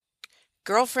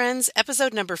Girlfriends,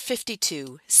 episode number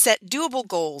 52, Set Doable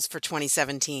Goals for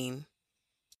 2017.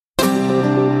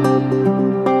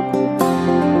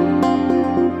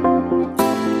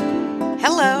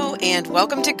 Hello, and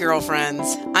welcome to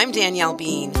Girlfriends. I'm Danielle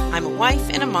Bean. I'm a wife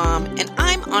and a mom, and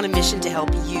I'm on a mission to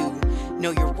help you know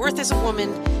your worth as a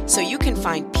woman so you can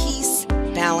find peace,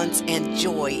 balance, and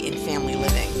joy in family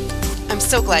living. I'm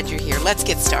so glad you're here. Let's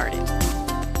get started.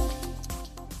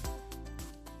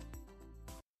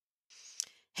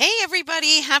 Hey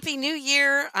everybody, Happy New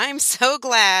Year. I'm so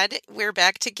glad we're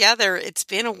back together. It's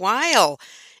been a while.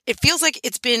 It feels like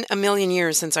it's been a million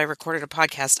years since I recorded a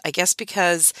podcast. I guess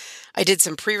because I did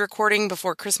some pre-recording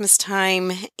before Christmas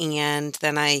time and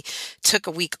then I took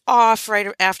a week off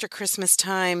right after Christmas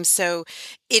time. So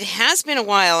it has been a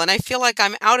while and I feel like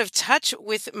I'm out of touch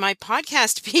with my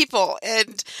podcast people.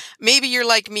 And maybe you're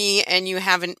like me and you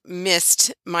haven't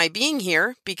missed my being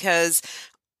here because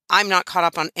I'm not caught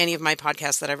up on any of my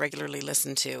podcasts that I regularly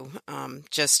listen to,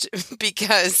 just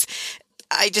because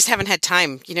I just haven't had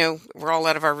time. You know, we're all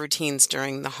out of our routines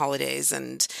during the holidays,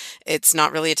 and it's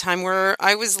not really a time where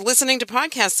I was listening to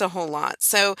podcasts a whole lot.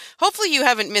 So hopefully you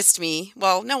haven't missed me.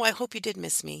 Well, no, I hope you did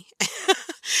miss me.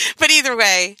 But either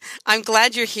way, I'm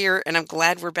glad you're here and I'm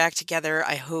glad we're back together.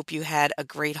 I hope you had a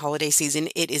great holiday season.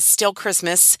 It is still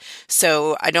Christmas,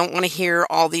 so I don't want to hear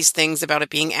all these things about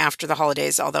it being after the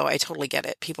holidays, although I totally get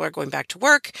it. People are going back to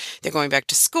work. They're going back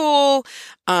to school.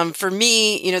 For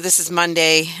me, you know, this is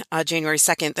Monday, January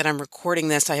 2nd that I'm recording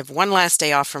this. I have one last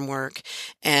day off from work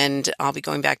and I'll be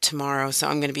going back tomorrow. So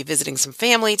I'm going to be visiting some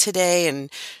family today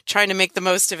and trying to make the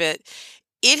most of it.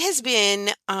 It has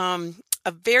been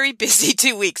a very busy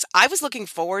 2 weeks. I was looking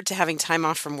forward to having time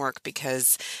off from work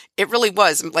because it really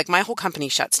was like my whole company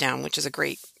shuts down, which is a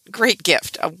great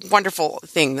gift, a wonderful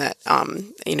thing that,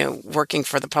 working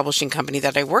for the publishing company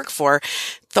that I work for,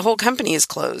 the whole company is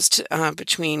closed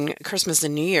between Christmas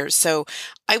and New Year's. So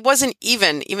I wasn't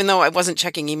even though I wasn't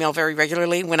checking email very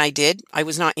regularly, when I did, I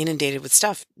was not inundated with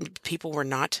stuff. People were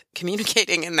not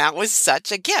communicating, and that was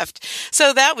such a gift.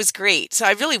 So that was great. So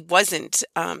I really wasn't,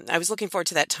 I was looking forward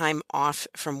to that time off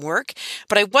from work,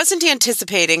 but I wasn't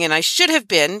anticipating, and I should have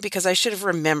been because I should have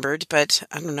remembered, but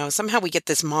I don't know, somehow we get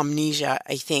this momnesia,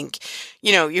 I think.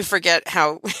 You know, you forget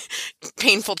how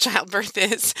painful childbirth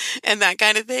is and that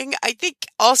kind of thing. I think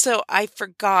also I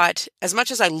forgot, as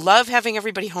much as I love having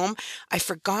everybody home, I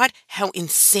forgot how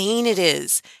insane it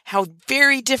is, how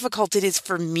very difficult it is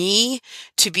for me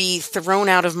to be thrown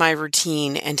out of my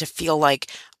routine and to feel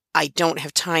like I don't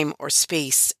have time or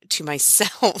space to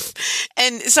myself.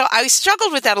 And so I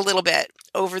struggled with that a little bit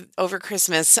over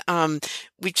Christmas.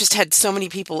 We've just had so many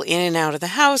people in and out of the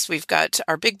house. We've got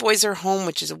our big boys are home,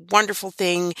 which is a wonderful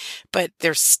thing, but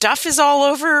their stuff is all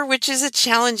over, which is a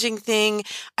challenging thing.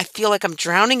 I feel like I'm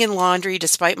drowning in laundry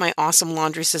despite my awesome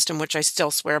laundry system, which I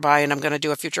still swear by, and I'm going to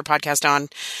do a future podcast on.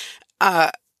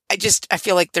 I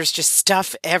feel like there's just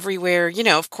stuff everywhere. You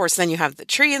know, of course, then you have the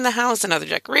tree in the house and other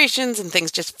decorations and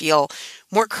things just feel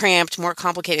more cramped, more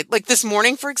complicated. Like this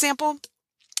morning, for example,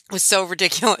 was so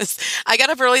ridiculous. I got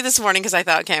up early this morning because I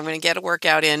thought, okay, I'm going to get a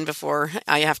workout in before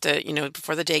I have to,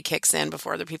 before the day kicks in,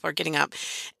 before other people are getting up.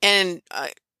 And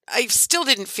I still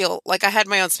didn't feel like I had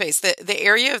my own space. The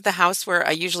area of the house where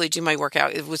I usually do my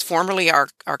workout, it was formerly our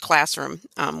classroom.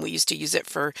 We used to use it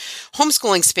for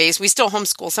homeschooling space. We still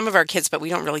homeschool some of our kids, but we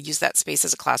don't really use that space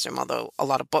as a classroom, although a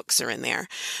lot of books are in there.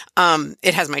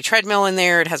 It has my treadmill in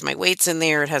there. It has my weights in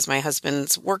there. It has my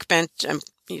husband's workbench.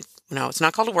 No, it's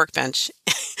not called a workbench.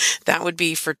 That would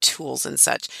be for tools and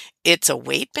such. It's a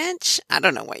weight bench. I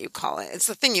don't know what you call it. It's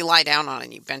the thing you lie down on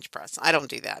and you bench press. I don't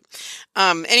do that.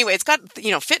 Anyway, it's got,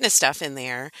 fitness stuff in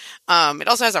there. It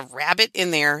also has a rabbit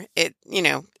in there.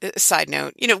 Side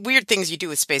note, weird things you do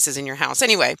with spaces in your house.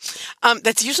 Anyway,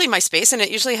 that's usually my space, and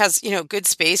it usually has, good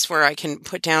space where I can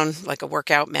put down like a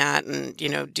workout mat and,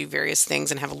 do various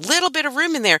things and have a little bit of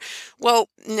room in there. Well,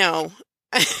 no.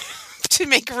 To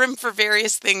make room for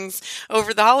various things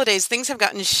over the holidays, things have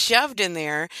gotten shoved in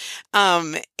there.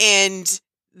 And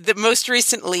the most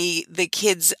recently, the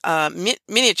kids'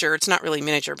 miniature, it's not really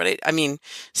miniature, but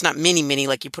it's not mini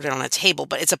like you put it on a table,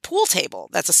 but it's a pool table.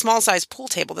 That's a small size pool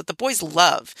table that the boys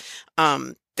love.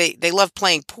 They love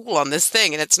playing pool on this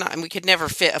thing, and and we could never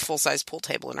fit a full size pool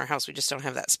table in our house. We just don't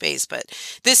have that space, but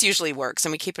this usually works,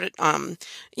 and we keep it,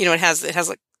 it has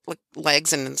like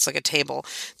legs and it's like a table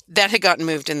that had gotten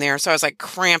moved in there. So I was like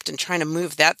cramped and trying to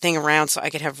move that thing around so I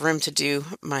could have room to do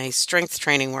my strength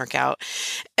training workout.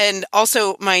 And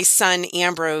also my son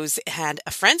Ambrose had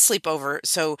a friend sleep over.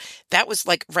 So that was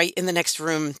like right in the next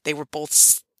room. They were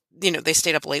both they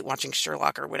stayed up late watching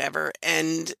Sherlock or whatever.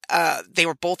 And they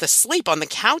were both asleep on the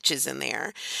couches in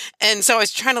there. And so I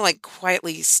was trying to like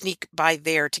quietly sneak by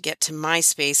there to get to my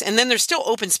space. And then there's still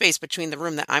open space between the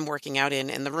room that I'm working out in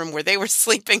and the room where they were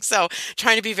sleeping. So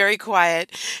trying to be very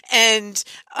quiet. And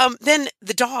then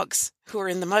the dogs who are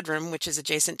in the mudroom, which is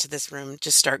adjacent to this room,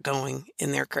 just start going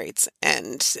in their crates.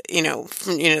 And,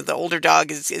 the older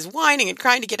dog is whining and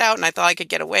crying to get out. And I thought I could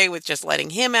get away with just letting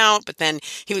him out. But then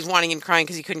he was whining and crying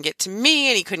because he couldn't get to me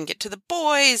and he couldn't get to the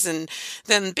boys. And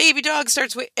then baby dog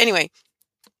starts. Anyway,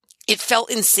 it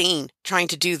felt insane trying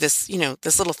to do this,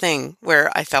 this little thing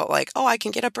where I felt like, oh, I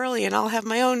can get up early and I'll have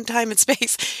my own time and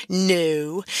space.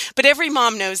 No, but every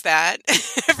mom knows that.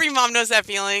 Every mom knows that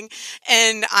feeling.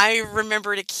 And I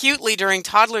remember it acutely during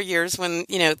toddler years when,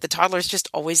 the toddler's just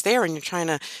always there and you're trying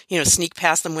to, sneak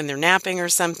past them when they're napping or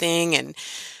something. And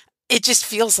it just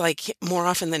feels like more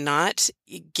often than not,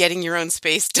 getting your own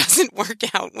space doesn't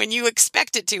work out when you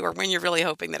expect it to or when you're really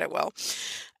hoping that it will.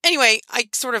 Anyway, I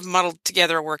sort of muddled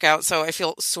together a workout, so I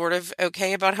feel sort of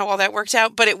okay about how all that worked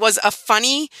out. But it was a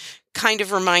funny kind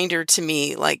of reminder to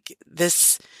me, like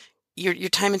this, your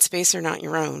time and space are not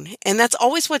your own. And that's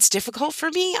always what's difficult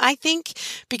for me, I think,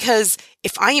 because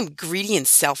if I am greedy and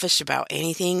selfish about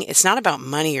anything, it's not about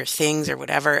money or things or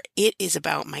whatever. It is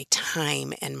about my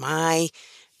time and my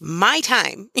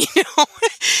time,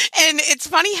 and it's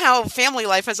funny how family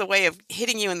life has a way of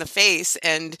hitting you in the face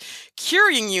and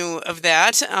curing you of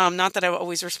that. Not that I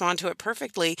always respond to it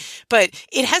perfectly, but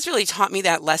it has really taught me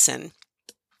that lesson,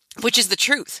 which is the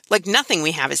truth. Like nothing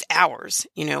we have is ours.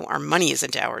 Our money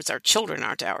isn't ours. Our children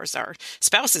aren't ours. Our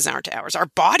spouses aren't ours. Our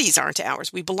bodies aren't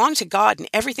ours. We belong to God and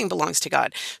everything belongs to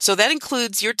God. So that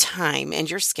includes your time and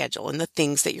your schedule and the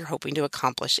things that you're hoping to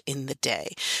accomplish in the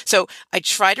day. So I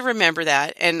try to remember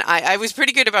that. And I was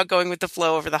pretty good about going with the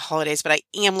flow over the holidays, but I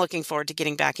am looking forward to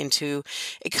getting back into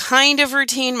a kind of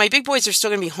routine. My big boys are still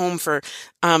going to be home for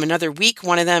another week,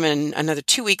 one of them, and another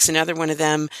 2 weeks, another one of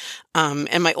them.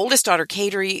 And my oldest daughter,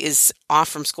 Kateri, is off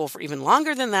from school for even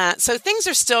longer than that. So things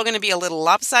are still going to be a little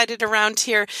lopsided around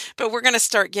here, but we're going to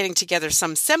start getting together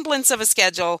some semblance of a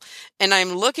schedule. And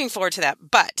I'm looking forward to that.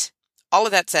 But all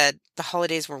of that said, the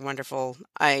holidays were wonderful.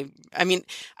 I mean,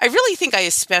 I really think I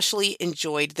especially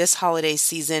enjoyed this holiday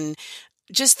season,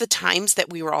 just the times that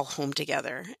we were all home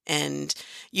together. And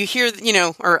you hear,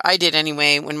 or I did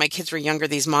anyway, when my kids were younger,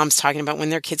 these moms talking about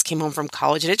when their kids came home from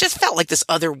college. And it just felt like this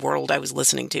other world I was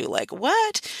listening to. Like,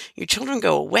 what? Your children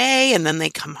go away and then they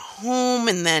come home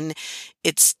and then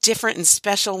it's different and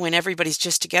special when everybody's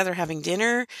just together having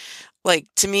dinner. Like,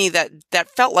 to me, that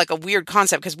felt like a weird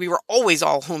concept because we were always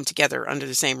all home together under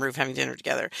the same roof having dinner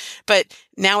together. But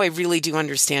now I really do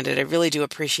understand it. I really do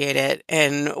appreciate it.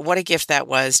 And what a gift that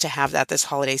was to have that this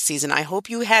holiday season. I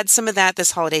hope you had some of that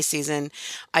this holiday season.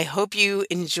 I hope you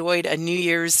enjoyed a New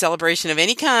Year's celebration of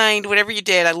any kind, whatever you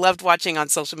did. I loved watching on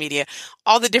social media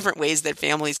all the different ways that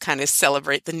families kind of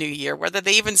celebrate the new year, whether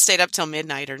they even stayed up till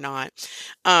midnight or not.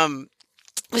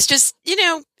 It was just,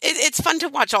 it's fun to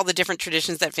watch all the different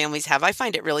traditions that families have. I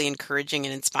find it really encouraging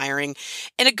and inspiring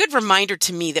and a good reminder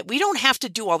to me that we don't have to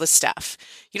do all the stuff.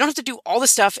 You don't have to do all the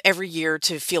stuff every year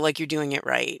to feel like you're doing it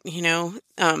right.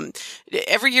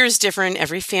 Every year is different.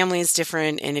 Every family is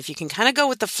different. And if you can kind of go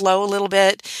with the flow a little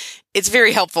bit, it's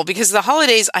very helpful because the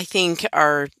holidays, I think,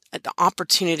 are an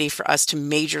opportunity for us to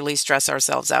majorly stress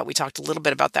ourselves out. We talked a little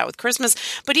bit about that with Christmas,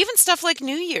 but even stuff like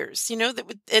New Year's,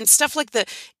 and stuff like the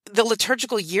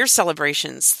liturgical year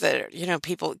celebrations that,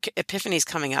 people, Epiphany's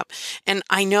coming up. And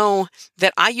I know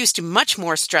that I used to much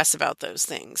more stress about those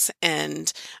things.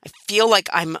 And I feel like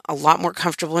I'm a lot more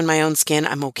comfortable in my own skin.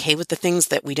 I'm okay with the things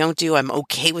that we don't do. I'm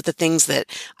okay with the things that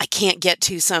I can't get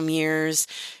to some years.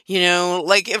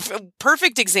 If a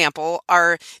perfect example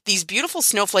are these beautiful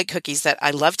snowflake cookies that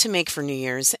I love to make for New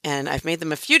Year's. And I've made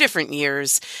them a few different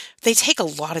years. They take a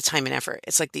lot of time and effort.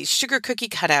 It's like these sugar cookie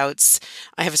cutouts.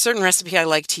 I have a certain recipe I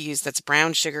like to use that's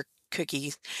brown sugar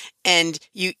cookies. And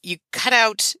you cut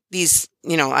out these,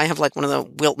 I have like one of the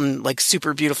Wilton, like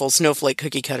super beautiful snowflake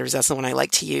cookie cutters. That's the one I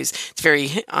like to use. It's very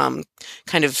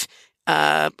kind of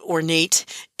ornate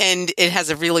and it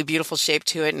has a really beautiful shape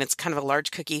to it and it's kind of a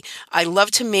large cookie. I love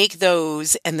to make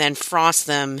those and then frost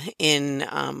them in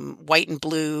white and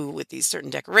blue with these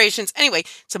certain decorations. Anyway,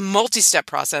 it's a multi-step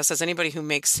process. As anybody who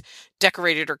makes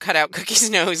decorated or cut out cookies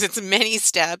knows, it's many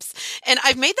steps. And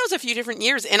I've made those a few different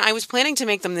years and I was planning to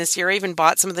make them this year. I even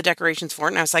bought some of the decorations for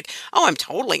it and I was like, oh, I'm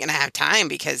totally going to have time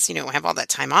because, I have all that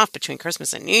time off between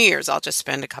Christmas and New Year's. I'll just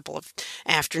spend a couple of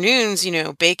afternoons,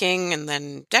 baking and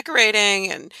then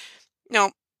decorating and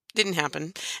Didn't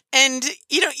happen. And,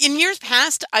 in years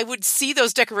past, I would see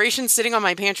those decorations sitting on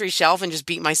my pantry shelf and just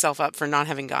beat myself up for not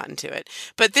having gotten to it.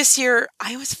 But this year,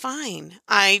 I was fine.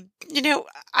 I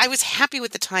was happy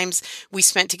with the times we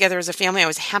spent together as a family. I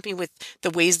was happy with the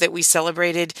ways that we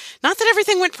celebrated. Not that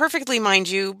everything went perfectly, mind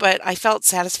you, but I felt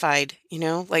satisfied,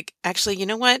 actually, you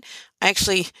know what?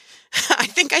 Actually, I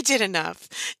think I did enough,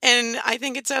 and I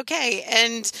think it's okay.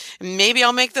 And maybe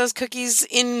I'll make those cookies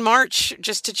in March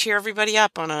just to cheer everybody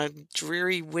up on a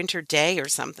dreary winter day or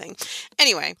something.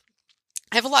 Anyway,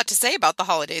 I have a lot to say about the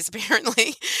holidays,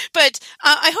 apparently, but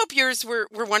I hope yours were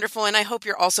wonderful, and I hope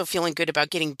you're also feeling good about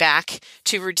getting back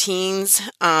to routines.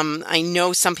 I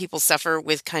know some people suffer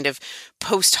with kind of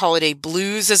post-holiday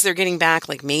blues as they're getting back,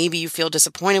 like maybe you feel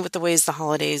disappointed with the ways the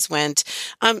holidays went.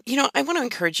 I want to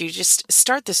encourage you to just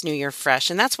start this new year fresh,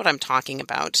 and that's what I'm talking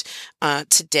about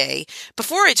today.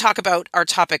 Before I talk about our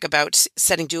topic about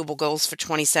setting doable goals for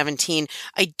 2017,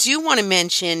 I do want to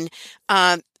mention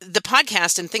the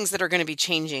podcast and things that are going to be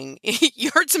changing.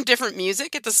 You heard some different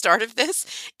music at the start of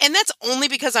this, and that's only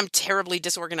because I'm terribly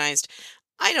disorganized.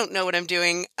 I don't know what I'm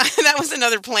doing. That was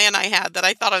another plan I had that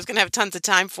I thought I was going to have tons of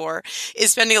time for,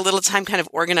 is spending a little time kind of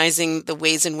organizing the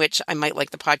ways in which I might like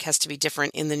the podcast to be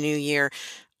different in the new year.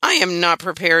 I am not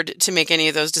prepared to make any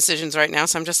of those decisions right now.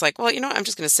 So I'm just like, well, I'm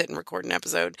just going to sit and record an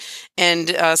episode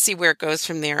and see where it goes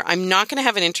from there. I'm not going to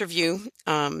have an interview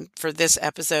for this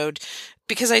episode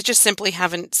because I just simply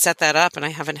haven't set that up, and I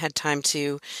haven't had time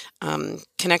to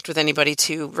connect with anybody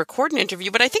to record an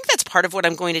interview. But I think that's part of what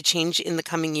I'm going to change in the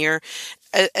coming year.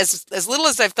 As little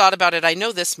as I've thought about it, I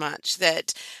know this much,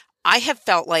 that I have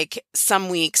felt like some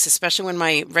weeks, especially when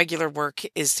my regular work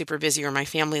is super busy or my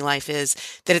family life is,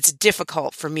 that it's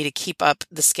difficult for me to keep up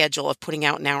the schedule of putting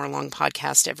out an hour-long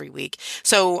podcast every week.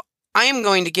 So I am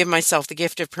going to give myself the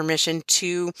gift of permission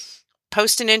to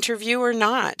post an interview or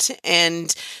not.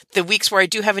 And the weeks where I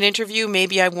do have an interview,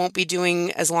 maybe I won't be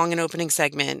doing as long an opening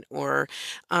segment or,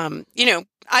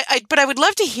 but I would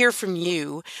love to hear from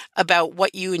you about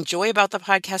what you enjoy about the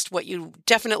podcast, what you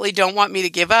definitely don't want me to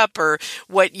give up, or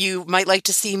what you might like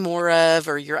to see more of,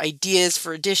 or your ideas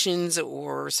for additions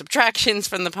or subtractions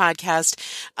from the podcast.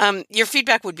 Your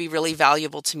feedback would be really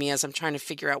valuable to me as I'm trying to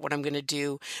figure out what I'm going to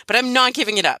do, but I'm not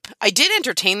giving it up. I did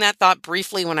entertain that thought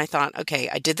briefly when I thought, okay,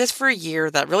 I did this for a year.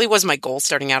 That really was my goal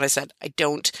starting out. I said,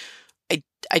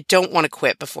 I don't want to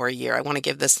quit before a year. I want to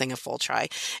give this thing a full try.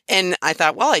 And I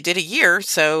thought, well, I did a year,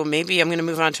 so maybe I'm going to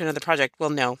move on to another project. Well,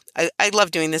 no, I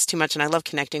love doing this too much, and I love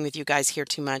connecting with you guys here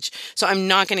too much. So I'm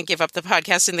not going to give up the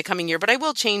podcast in the coming year, but I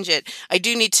will change it. I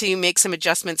do need to make some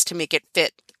adjustments to make it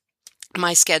fit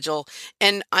my schedule,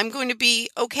 and I'm going to be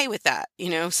okay with that.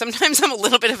 Sometimes I'm a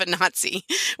little bit of a Nazi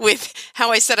with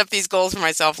how I set up these goals for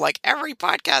myself. Like every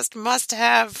podcast must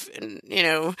have,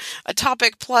 a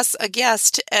topic plus a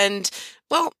guest. And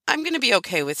well, I'm going to be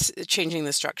okay with changing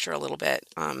the structure a little bit.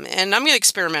 And I'm going to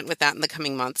experiment with that in the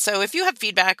coming months. So if you have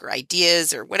feedback or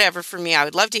ideas or whatever for me, I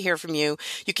would love to hear from you.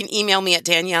 You can email me at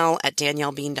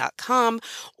danielle@daniellebean.com,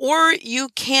 or you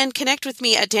can connect with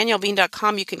me at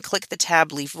daniellebean.com. You can click the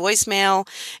tab Leave Voicemail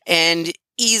and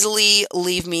easily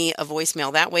leave me a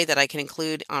voicemail that way that I can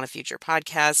include on a future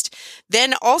podcast.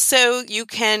 Then also you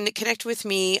can connect with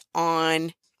me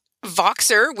on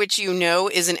Voxer, which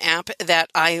is an app that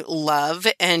I love,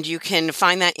 and you can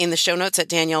find that in the show notes at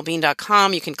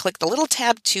daniellebean.com. You can click the little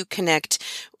tab to connect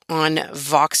on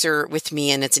Voxer with me,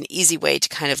 and it's an easy way to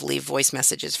kind of leave voice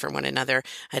messages for one another.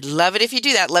 I'd love it if you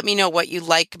do that. Let me know what you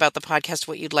like about the podcast,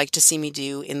 what you'd like to see me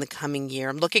do in the coming year.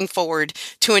 I'm looking forward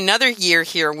to another year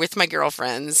here with my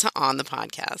girlfriends on the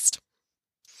podcast.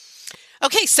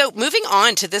 Okay, so moving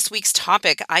on to this week's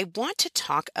topic, I want to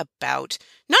talk about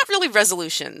not really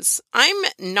resolutions. I'm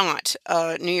not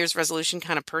a New Year's resolution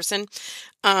kind of person.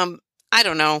 I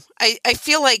don't know. I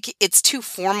feel like it's too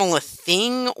formal a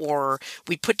thing, or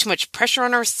we put too much pressure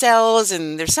on ourselves.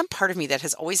 And there's some part of me that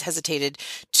has always hesitated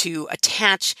to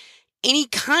attach any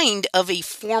kind of a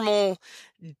formal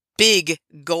big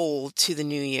goal to the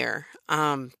new year.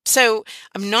 So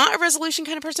I'm not a resolution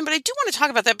kind of person, but I do want to talk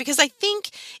about that because I think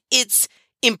it's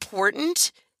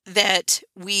important that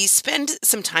we spend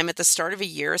some time at the start of a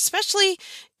year, especially,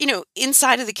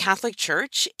 inside of the Catholic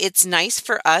Church. It's nice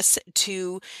for us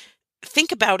to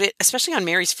think about it, especially on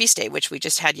Mary's feast day, which we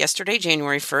just had yesterday,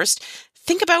 January 1st.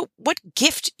 Think about what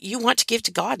gift you want to give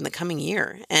to God in the coming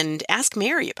year and ask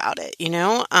Mary about it,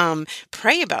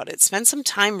 pray about it, spend some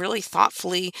time really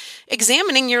thoughtfully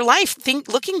examining your life.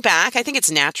 Looking back, I think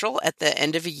it's natural at the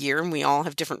end of a year, and we all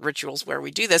have different rituals where we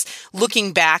do this,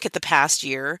 looking back at the past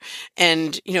year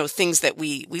and, things that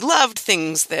we loved,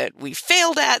 things that we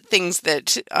failed at, things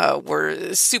that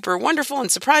were super wonderful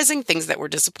and surprising, things that were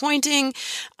disappointing,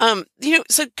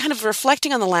 so kind of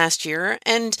reflecting on the last year,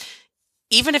 and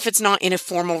even if it's not in a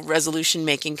formal resolution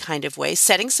making kind of way,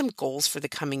 setting some goals for the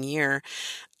coming year.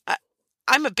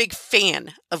 I'm a big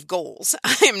fan of goals.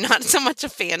 I am not so much a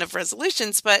fan of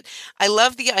resolutions, but I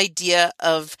love the idea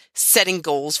of setting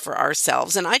goals for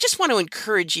ourselves. And I just want to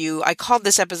encourage you. I called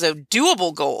this episode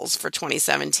Doable Goals for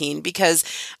 2017 because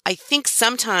I think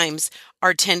sometimes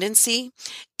our tendency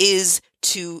is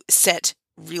to set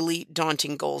really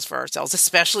daunting goals for ourselves,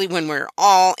 especially when we're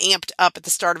all amped up at the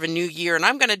start of a new year and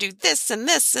I'm going to do this and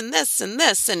this and this and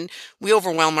this, and we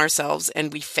overwhelm ourselves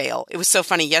and we fail. It was so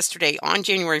funny. Yesterday on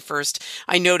January 1st,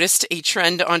 I noticed a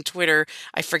trend on Twitter.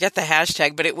 I forget the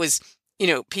hashtag, but it was,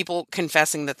 people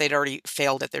confessing that they'd already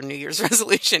failed at their New Year's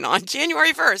resolution on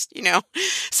January 1st,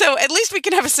 So at least we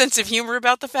can have a sense of humor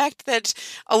about the fact that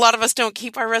a lot of us don't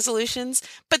keep our resolutions.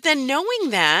 But then knowing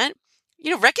that,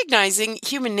 recognizing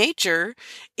human nature,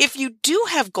 if you do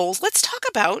have goals, let's talk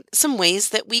about some ways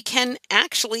that we can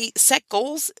actually set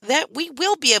goals that we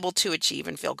will be able to achieve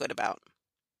and feel good about.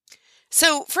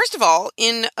 So first of all,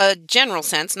 in a general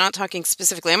sense, not talking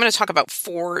specifically, I'm going to talk about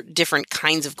 4 different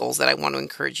kinds of goals that I want to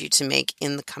encourage you to make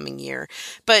in the coming year.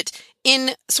 But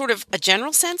in sort of a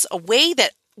general sense, a way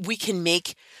that we can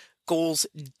make goals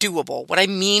doable. What I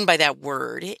mean by that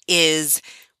word is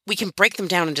we can break them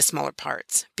down into smaller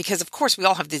parts, because of course we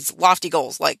all have these lofty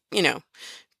goals, like,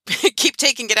 keep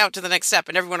taking it out to the next step.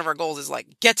 And every one of our goals is like,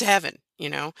 get to heaven,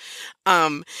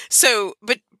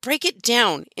 but break it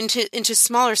down into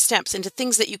smaller steps, into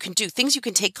things that you can do, things you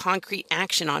can take concrete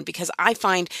action on, because I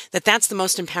find that that's the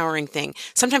most empowering thing.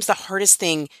 Sometimes the hardest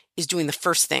thing is doing the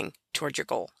first thing toward your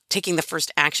goal, taking the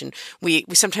first action. We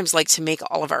sometimes like to make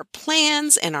all of our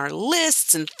plans and our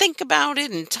lists and think about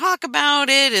it and talk about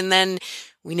it, and then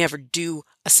we never do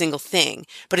a single thing.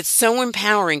 But it's so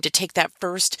empowering to take that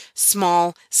first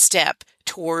small step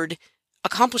toward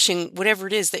accomplishing whatever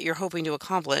it is that you're hoping to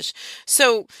accomplish.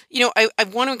 So, I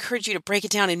want to encourage you to break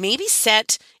it down and maybe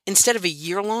set, instead of a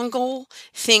year-long goal,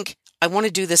 think, I want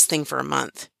to do this thing for a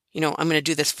month. I'm going to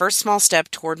do this first small step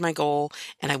toward my goal,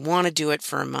 and I want to do it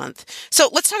for a month.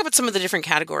 So let's talk about some of the different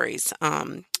categories.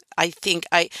 I think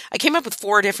I came up with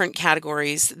 4 different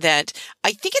categories that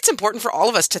I think it's important for all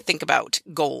of us to think about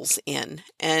goals in.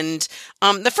 And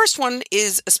the first one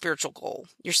is a spiritual goal,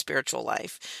 your spiritual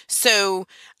life. So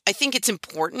I think it's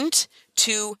important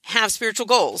to have spiritual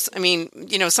goals. I mean,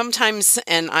 sometimes,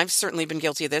 and I've certainly been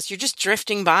guilty of this, you're just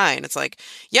drifting by and it's like,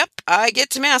 yep, I get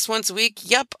to mass once a week.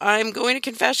 Yep, I'm going to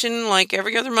confession like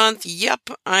every other month.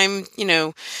 Yep, I'm,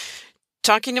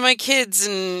 talking to my kids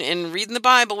and reading the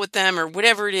Bible with them or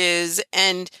whatever it is,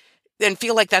 and then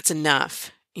feel like that's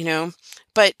enough,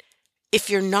 But if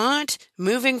you're not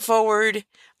moving forward,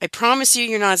 I promise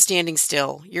you're not standing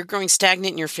still. You're growing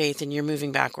stagnant in your faith and you're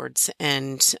moving backwards,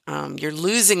 and you're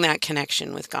losing that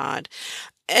connection with God.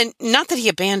 And not that he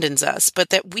abandons us, but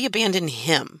that we abandon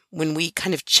him when we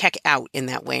kind of check out in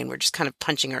that way and we're just kind of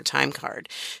punching our time card.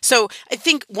 So I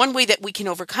think one way that we can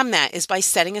overcome that is by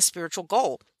setting a spiritual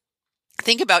goal.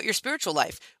 Think about your spiritual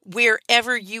life,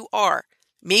 wherever you are.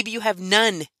 Maybe you have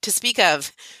none to speak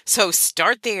of. So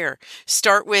start there.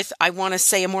 Start with, I want to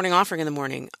say a morning offering in the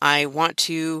morning. I want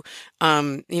to,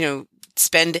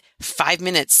 spend 5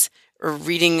 minutes or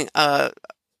reading a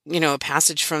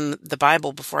passage from the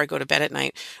Bible before I go to bed at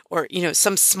night, or,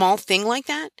 some small thing like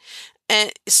that.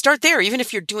 And start there, even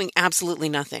if you're doing absolutely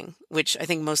nothing, which I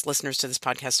think most listeners to this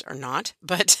podcast are not.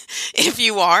 But if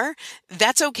you are,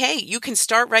 that's okay. You can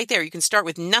start right there. You can start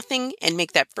with nothing and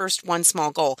make that first one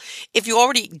small goal. If you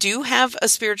already do have a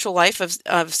spiritual life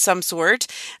of some sort,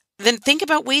 then think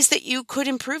about ways that you could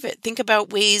improve it. Think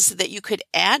about ways that you could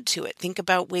add to it. Think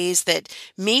about ways that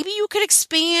maybe you could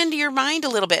expand your mind a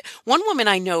little bit. One woman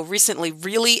I know recently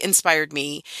really inspired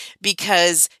me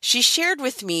because she shared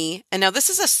with me, and now this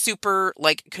is a super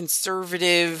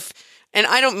conservative, and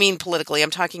I don't mean politically,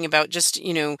 I'm talking about just,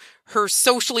 her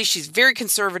socially, she's a very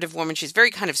conservative woman. She's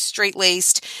very kind of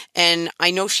straight-laced, and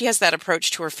I know she has that approach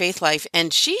to her faith life.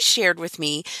 And she shared with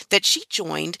me that she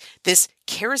joined this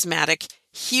charismatic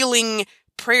healing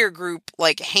prayer group,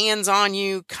 like hands on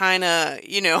you kind of,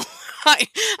 I,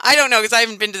 I don't know because I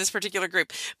haven't been to this particular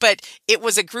group, but it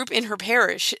was a group in her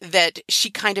parish that she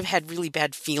kind of had really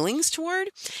bad feelings toward.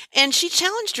 And she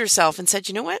challenged herself and said,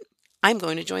 you know what? I'm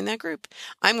going to join that group.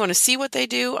 I'm going to see what they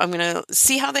do. I'm going to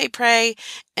see how they pray,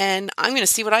 and I'm going to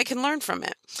see what I can learn from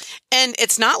it. And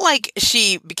it's not like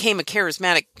she became a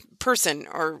charismatic person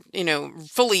or,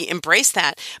 fully embraced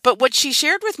that. But what she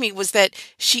shared with me was that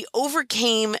she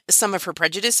overcame some of her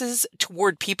prejudices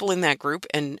toward people in that group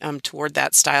and toward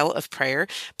that style of prayer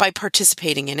by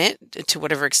participating in it to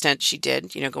whatever extent she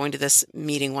did, going to this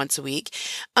meeting once a week.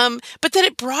 But that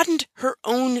it broadened her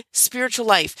own spiritual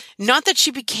life. Not that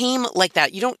she became like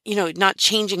that. Not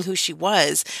changing who she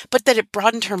was, but that it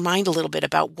broadened her mind a little bit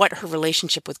about what her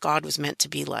relationship with God was meant to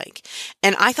be like.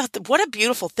 And I thought that what a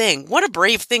beautiful thing, what a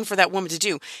brave thing for that woman to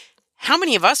do. How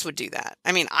many of us would do that?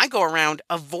 I mean, I go around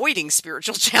avoiding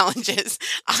spiritual challenges.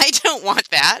 I don't want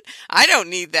that. I don't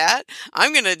need that.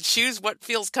 I'm going to choose what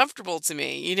feels comfortable to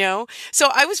me,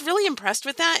 So I was really impressed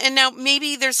with that. And now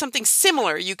maybe there's something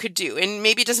similar you could do. And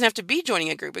maybe it doesn't have to be joining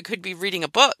a group. It could be reading a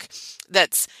book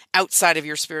that's outside of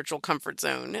your spiritual comfort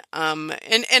zone.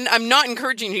 And I'm not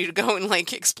encouraging you to go and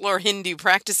explore Hindu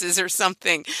practices or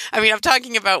something. I mean, I'm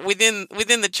talking about within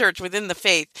the church, within the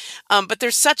faith. But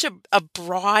there's such a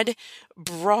broad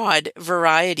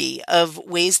variety of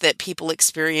ways that people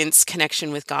experience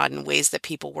connection with God and ways that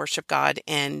people worship God,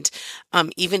 and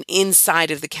even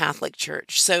inside of the Catholic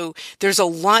Church. So there's a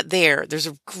lot there. There's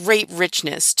a great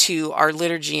richness to our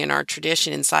liturgy and our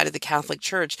tradition inside of the Catholic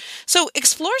Church. So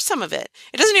explore some of it.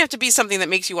 It doesn't have to be something that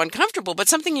makes you uncomfortable, but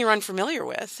something you're unfamiliar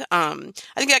with. I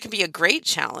think that can be a great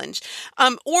challenge.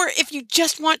 Or if you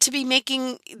just want to be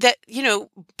making that,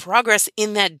 progress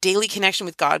in that daily connection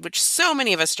with God, which so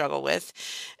many of us struggle with,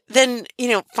 then,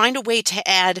 find a way to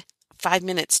add 5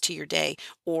 minutes to your day,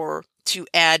 or to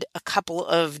add a couple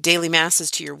of daily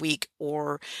masses to your week,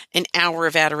 or an hour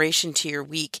of adoration to your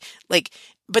week.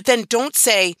 But then don't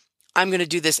say, I'm going to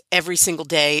do this every single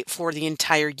day for the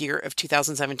entire year of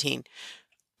 2017.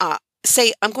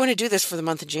 Say, I'm going to do this for the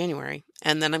month of January,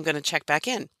 and then I'm going to check back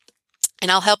in. And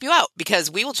I'll help you out,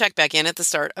 because we will check back in at the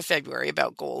start of February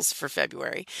about goals for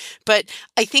February. But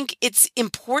I think it's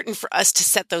important for us to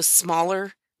set those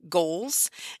smaller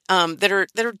goals that are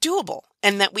doable,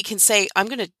 and that we can say, I'm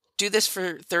going to do this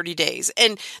for 30 days.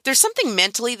 And there's something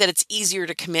mentally that it's easier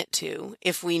to commit to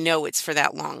if we know it's for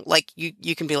that long. Like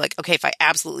you can be like, okay, if I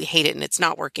absolutely hate it and it's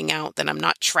not working out, then I'm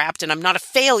not trapped and I'm not a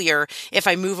failure if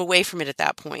I move away from it at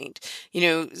that point.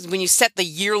 When you set the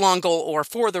year-long goal or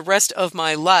for the rest of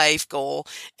my life goal,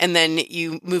 and then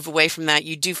you move away from that,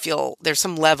 you do feel there's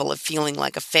some level of feeling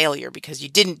like a failure because you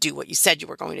didn't do what you said you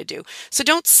were going to do. So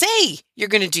don't say you're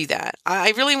going to do that.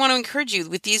 I really want to encourage you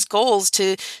with these goals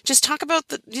to just talk about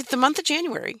the month of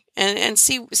January and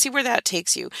see where that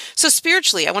takes you. So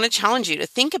spiritually, I want to challenge you to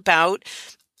think about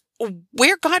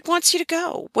where God wants you to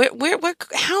go.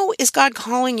 How is God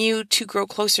calling you to grow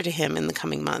closer to Him in the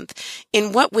coming month?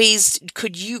 In what ways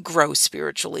could you grow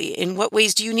spiritually? In what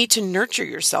ways do you need to nurture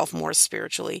yourself more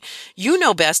spiritually? You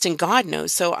know best, and God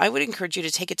knows. So I would encourage you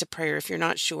to take it to prayer if you're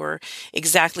not sure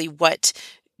exactly what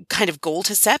kind of goal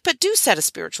to set, but do set a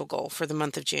spiritual goal for the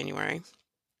month of January.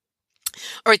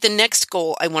 All right, the next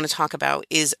goal I want to talk about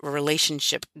is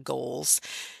relationship goals.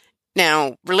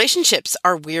 Now, relationships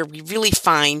are where we really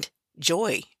find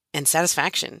joy and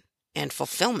satisfaction and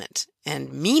fulfillment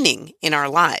and meaning in our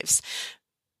lives.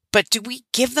 But do we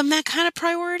give them that kind of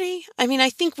priority? I mean, I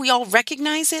think we all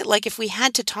recognize it. Like if we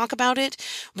had to talk about it,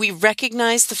 we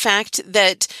recognize the fact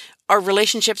that our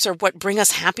relationships are what bring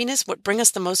us happiness, what bring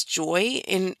us the most joy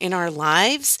in our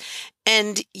lives.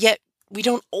 And yet we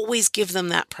don't always give them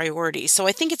that priority. So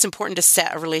I think it's important to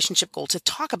set a relationship goal, to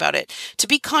talk about it, to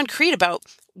be concrete about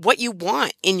what you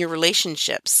want in your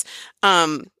relationships.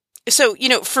 So,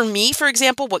 for me, for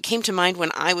example, what came to mind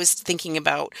when I was thinking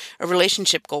about a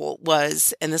relationship goal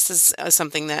was, and this is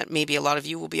something that maybe a lot of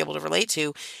you will be able to relate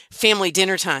to, family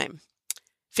dinner time.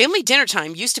 Family dinner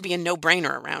time used to be a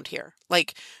no-brainer around here.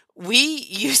 Like, we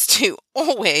used to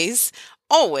always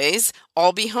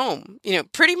all be home,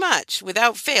 pretty much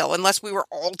without fail, unless we were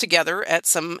all together at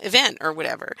some event or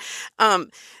whatever.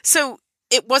 So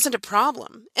it wasn't a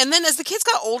problem. And then as the kids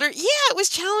got older, it was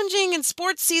challenging in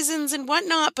sports seasons and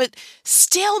whatnot, but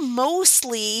still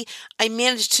mostly I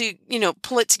managed to,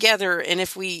 pull it together. And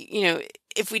if we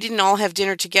didn't all have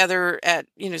dinner together at,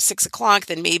 6:00,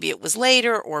 then maybe it was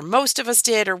later, or most of us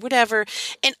did, or whatever.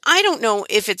 And I don't know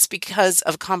if it's because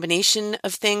of a combination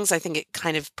of things. I think it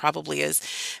kind of probably is.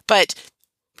 But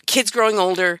kids growing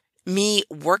older, me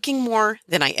working more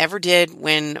than I ever did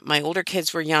when my older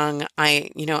kids were young.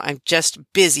 I'm just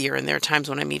busier, and there are times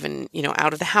when I'm even,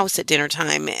 out of the house at dinner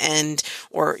time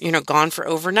or gone for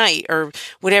overnight or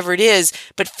whatever it is.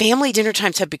 But family dinner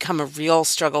times have become a real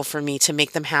struggle for me to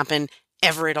make them happen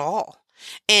ever at all.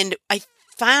 And I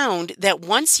found that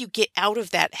once you get out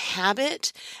of that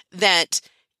habit, that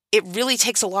it really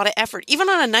takes a lot of effort. Even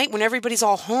on a night when everybody's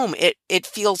all home, it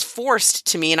feels forced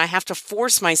to me, and I have to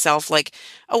force myself like,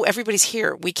 oh, everybody's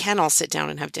here. We can all sit down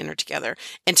and have dinner together,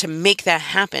 and to make that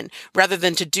happen rather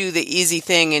than to do the easy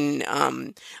thing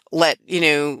and let,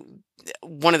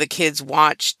 one of the kids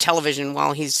watch television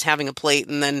while he's having a plate,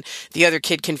 and then the other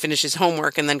kid can finish his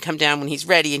homework and then come down when he's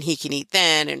ready and he can eat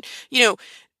then. And,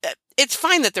 it's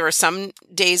fine that there are some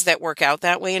days that work out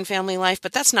that way in family life,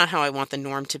 but that's not how I want the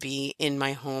norm to be in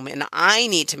my home. And I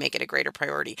need to make it a greater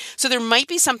priority. So there might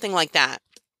be something like that,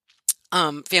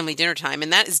 family dinner time.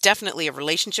 And that is definitely a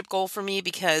relationship goal for me,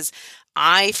 because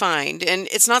I find, and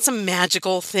it's not some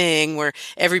magical thing where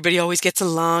everybody always gets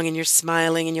along and you're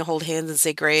smiling and you hold hands and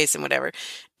say grace and whatever.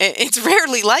 It's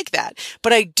rarely like that.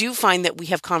 But I do find that we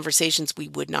have conversations we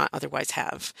would not otherwise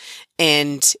have.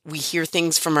 And we hear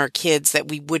things from our kids that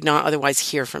we would not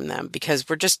otherwise hear from them, because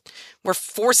we're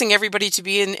forcing everybody to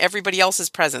be in everybody else's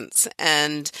presence.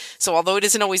 And so although it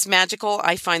isn't always magical,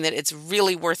 I find that it's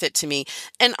really worth it to me.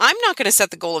 And I'm not going to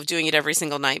set the goal of doing it every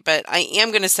single night, but I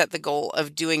am going to set the goal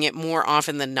of doing it more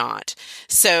often than not.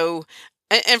 So,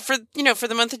 and for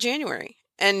the month of January.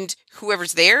 And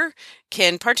whoever's there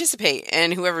can participate,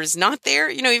 and whoever's not there,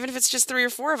 even if it's just 3 or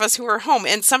 4 of us who are home.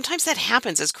 And sometimes that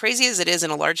happens, as crazy as it is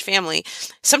in a large family.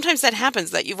 Sometimes that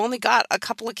happens that you've only got a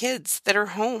couple of kids that are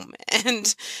home,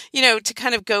 and, to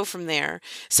kind of go from there.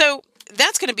 So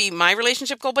that's going to be my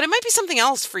relationship goal, but it might be something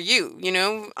else for you,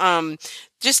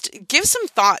 just give some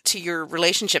thought to your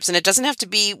relationships. And it doesn't have to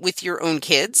be with your own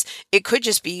kids. It could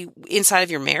just be inside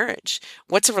of your marriage.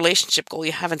 What's a relationship goal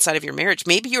you have inside of your marriage?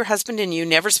 Maybe your husband and you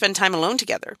never spend time alone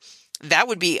together. That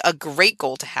would be a great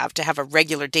goal to have a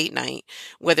regular date night,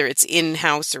 whether it's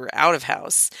in-house or out of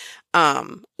house.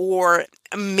 Or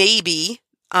maybe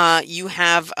you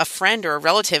have a friend or a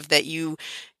relative that you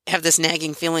have this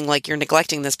nagging feeling like you're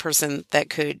neglecting this person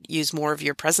that could use more of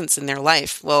your presence in their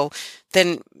life. Well,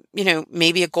 then,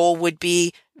 maybe a goal would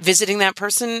be visiting that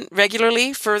person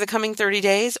regularly for the coming 30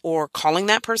 days, or calling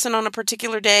that person on a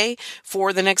particular day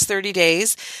for the next 30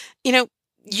 days. I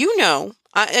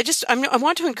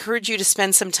want to encourage you to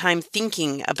spend some time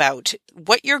thinking about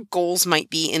what your goals might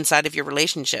be inside of your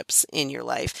relationships in your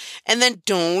life. And then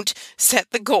don't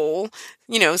set the goal,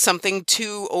 something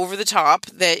too over the top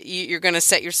that you're going to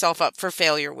set yourself up for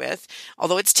failure with.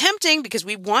 Although it's tempting, because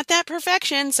we want that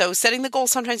perfection. So setting the goal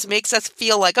sometimes makes us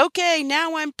feel like, okay,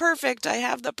 now I'm perfect. I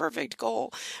have the perfect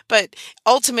goal. But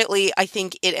ultimately, I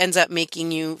think it ends up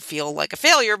making you feel like a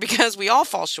failure, because we all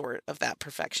fall short of that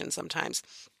perfection sometimes.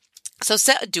 So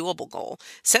set a doable goal.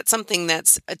 Set something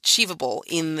that's achievable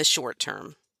in the short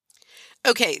term.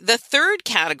 Okay, the third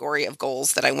category of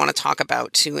goals that I want to talk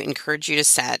about to encourage you to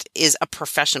set is a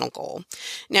professional goal.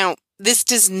 Now, this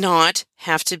does not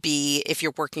have to be if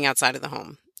you're working outside of the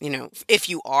home. If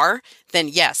you are, then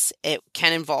yes, it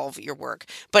can involve your work.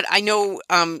 But I know,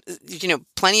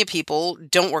 plenty of people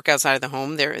don't work outside of the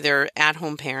home. They're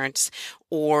at-home parents,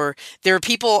 or there are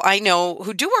people I know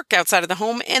who do work outside of the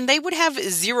home, and they would have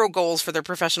zero goals for their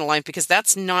professional life, because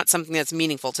that's not something that's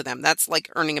meaningful to them. That's like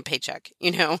earning a paycheck.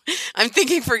 I'm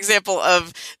thinking, for example,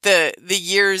 of the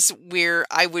years where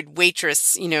I would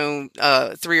waitress, 3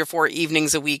 or 4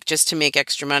 evenings a week just to make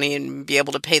extra money and be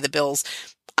able to pay the bills.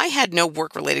 I had no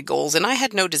work-related goals, and I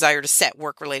had no desire to set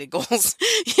work-related goals,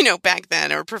 back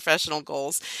then, or professional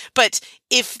goals. But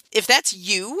if that's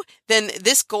you, then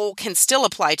this goal can still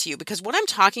apply to you, because what I'm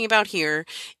talking about here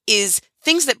is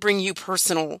things that bring you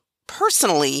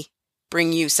personally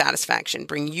bring you satisfaction,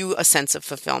 bring you a sense of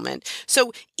fulfillment.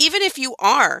 So even if you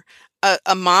are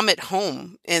a mom at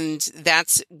home and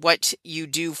that's what you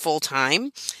do full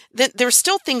time, then there's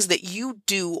still things that you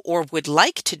do or would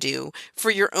like to do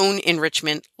for your own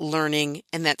enrichment, learning,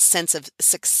 and that sense of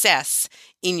success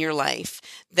in your life.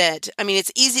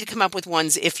 It's easy to come up with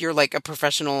ones if you're like a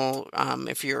professional,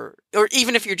 or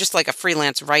even if you're just like a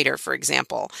freelance writer, for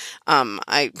example.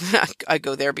 I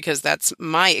go there because that's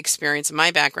my experience and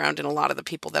my background and a lot of the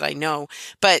people that I know.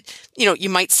 But, you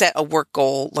might set a work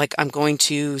goal, like I'm going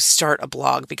to start a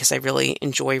blog because I really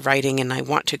enjoy writing and I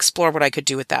want to explore what I could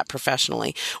do with that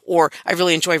professionally. Or I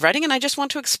really enjoy writing and I just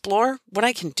want to explore what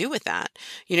I can do with that.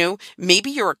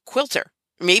 Maybe you're a quilter.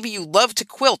 maybe you love to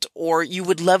quilt, or you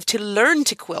would love to learn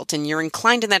to quilt and you're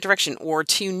inclined in that direction, or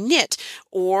to knit,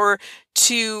 or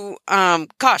to, I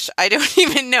don't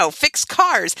even know, fix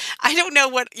cars. I don't know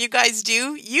what you guys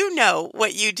do. You know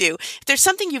what you do. If there's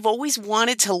something you've always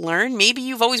wanted to learn, maybe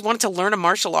you've always wanted to learn a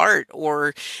martial art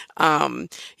or,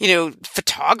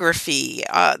 photography.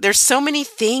 There's so many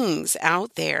things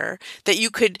out there that you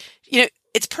could,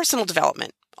 it's personal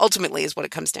development. Ultimately is what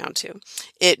it comes down to.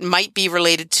 It might be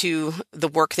related to the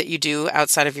work that you do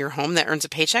outside of your home that earns a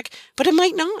paycheck, but it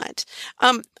might not.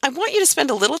 I want you to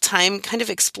spend a little time kind of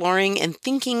exploring and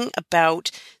thinking about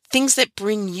things that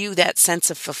bring you that sense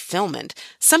of fulfillment,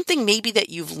 something maybe that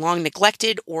you've long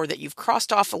neglected or that you've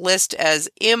crossed off a list as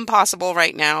impossible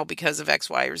right now because of X,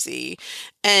 Y, or Z.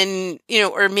 And,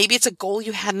 or maybe it's a goal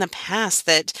you had in the past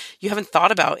that you haven't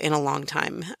thought about in a long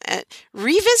time.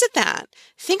 Revisit that.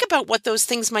 Think about what those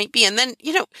things might be. And then,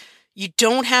 you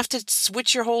don't have to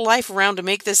switch your whole life around to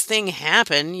make this thing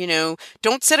happen.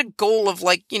 Don't set a goal of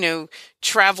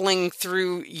traveling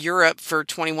through Europe for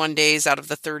 21 days out of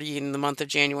the 30 in the month of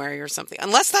January or something,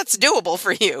 unless that's doable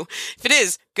for you. If it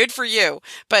is, good for you.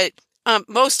 But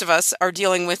most of us are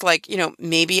dealing with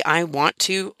maybe I want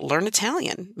to learn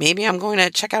Italian. Maybe I'm going to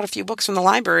check out a few books from the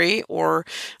library or,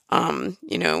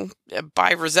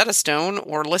 buy Rosetta Stone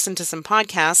or listen to some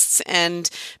podcasts and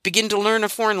begin to learn a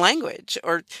foreign language.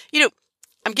 Or,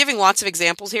 I'm giving lots of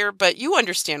examples here, but you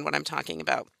understand what I'm talking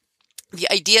about.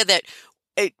 The idea that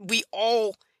we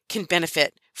all can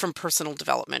benefit from personal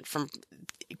development, from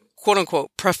quote unquote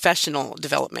professional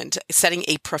development, setting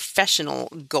a professional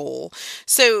goal.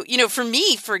 So, for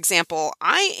me, for example,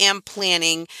 I am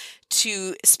planning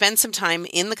to spend some time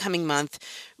in the coming month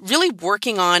really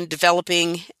working on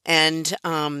developing and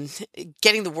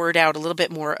getting the word out a little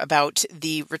bit more about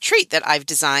the retreat that I've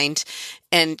designed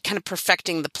and kind of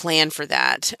perfecting the plan for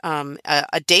that.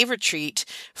 A day retreat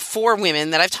for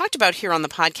women that I've talked about here on the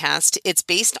podcast. It's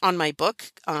based on my book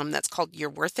that's called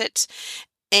You're Worth It.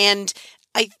 And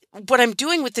what I'm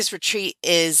doing with this retreat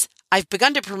is I've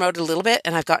begun to promote it a little bit,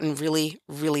 and I've gotten really,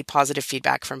 really positive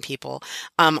feedback from people.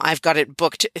 I've got it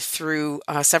booked through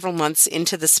several months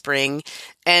into the spring,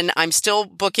 and I'm still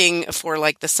booking for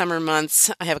the summer months.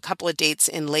 I have a couple of dates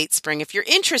in late spring. If you're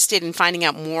interested in finding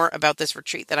out more about this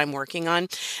retreat that I'm working on,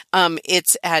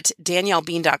 it's at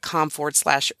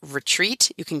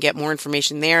daniellebean.com/retreat. You can get more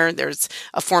information there. There's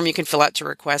a form you can fill out to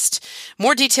request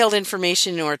more detailed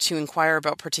information or to inquire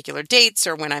about particular dates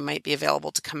or when I might be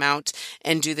available to come out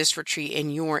and do this retreat in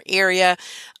your area.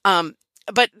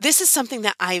 But this is something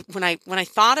that when I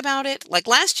thought about it,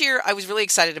 last year, I was really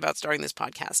excited about starting this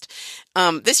podcast.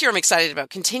 This year, I'm excited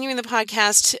about continuing the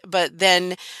podcast, but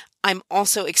then I'm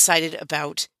also excited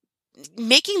about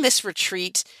making this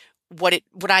retreat what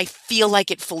I feel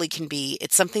like it fully can be.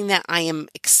 It's something that I am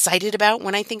excited about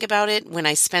when I think about it, when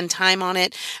I spend time on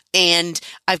it. And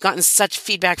I've gotten such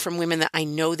feedback from women that I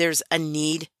know there's a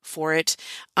need for it.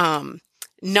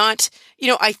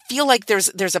 I feel like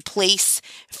there's a place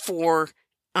for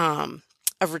a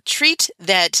retreat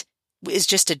that is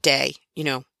just a day,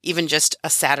 even just a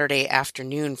Saturday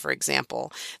afternoon, for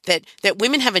example, that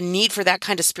women have a need for that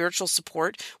kind of spiritual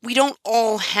support. We don't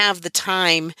all have the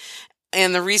time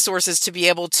and the resources to be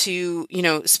able to,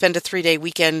 spend a 3-day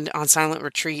weekend on silent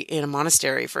retreat in a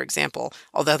monastery, for example,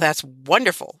 although that's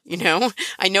wonderful.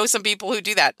 I know some people who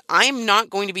do that. I'm not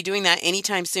going to be doing that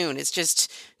anytime soon. It's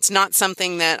not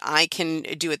something that I can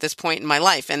do at this point in my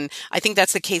life. And I think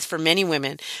that's the case for many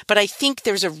women. But I think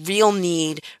there's a real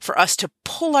need for us to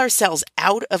pull ourselves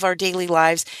out of our daily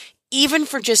lives, even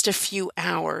for just a few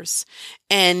hours,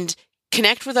 and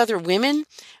connect with other women,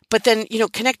 but then,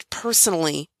 connect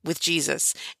personally with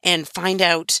Jesus and find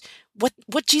out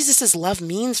what Jesus' love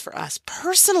means for us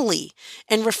personally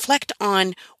and reflect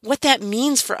on what that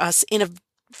means for us in a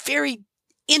very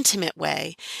intimate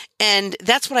way. And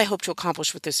that's what I hope to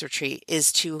accomplish with this retreat,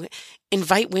 is to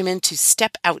invite women to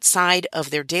step outside of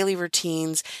their daily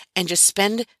routines and just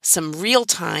spend some real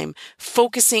time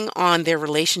focusing on their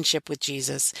relationship with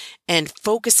Jesus and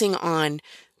focusing on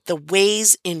the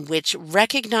ways in which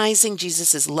recognizing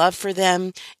Jesus' love for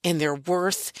them and their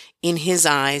worth in his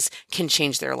eyes can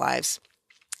change their lives.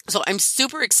 So I'm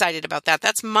super excited about that.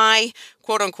 That's my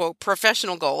quote unquote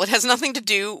professional goal. It has nothing to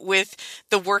do with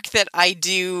the work that I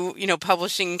do,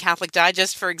 publishing Catholic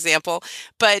Digest, for example,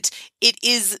 but it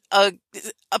is a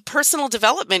personal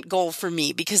development goal for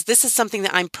me, because this is something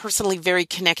that I'm personally very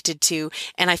connected to.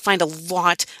 And I find a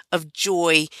lot of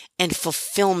joy and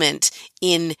fulfillment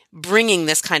in bringing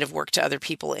this kind of work to other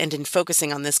people and in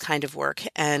focusing on this kind of work.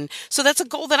 And so that's a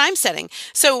goal that I'm setting.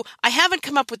 So I haven't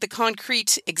come up with the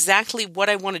concrete exactly what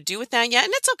I want to do with that yet.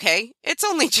 And it's okay. It's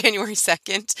only January 2nd.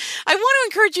 second. I want to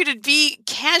encourage you to be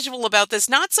casual about this,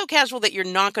 not so casual that you're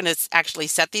not going to actually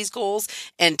set these goals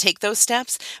and take those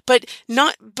steps, but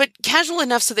casual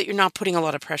enough so that you're not putting a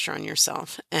lot of pressure on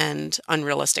yourself and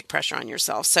unrealistic pressure on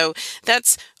yourself. So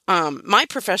that's my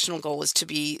professional goal is to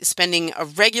be spending a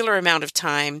regular amount of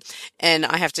time, and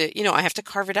I have to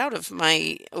carve it out of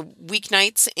my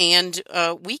weeknights and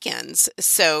weekends.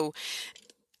 So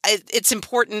it's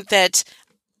important that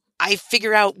I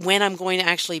figure out when I'm going to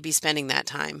actually be spending that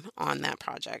time on that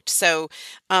project. So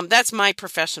that's my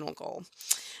professional goal.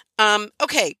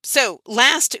 Okay, so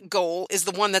last goal is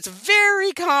the one that's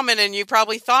very common, and you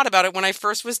probably thought about it when I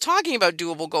first was talking about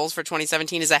doable goals for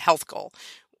 2017, is a health goal.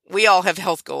 We all have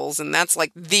health goals, and that's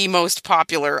like the most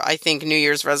popular, I think, New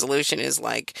Year's resolution is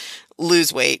like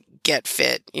lose weight, get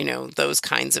fit, those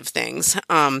kinds of things.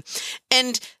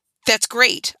 And that's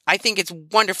great. I think it's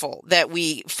wonderful that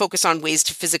we focus on ways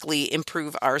to physically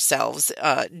improve ourselves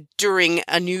during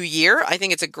a new year. I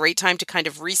think it's a great time to kind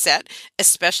of reset,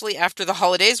 especially after the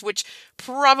holidays, which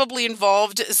probably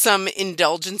involved some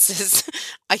indulgences.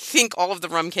 I think all of the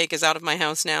rum cake is out of my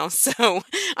house now, so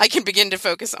I can begin to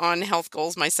focus on health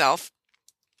goals myself.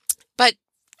 But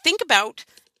think about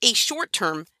a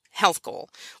short-term health goal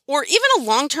or even a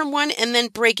long-term one, and then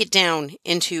break it down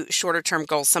into shorter-term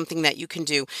goals, something that you can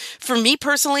do. For me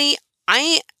personally,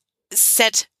 I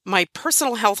set my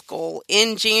personal health goal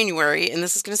in January, and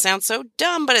this is going to sound so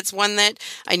dumb, but it's one that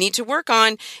I need to work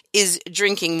on, is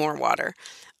drinking more water.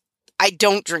 I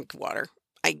don't drink water.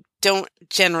 I don't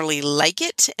generally like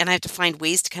it, and I have to find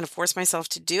ways to kind of force myself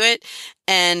to do it.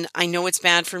 And I know it's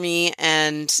bad for me,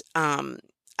 and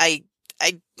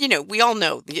we all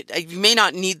know you may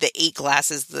not need the 8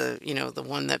 glasses, the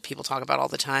one that people talk about all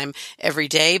the time every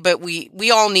day, but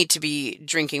we all need to be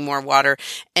drinking more water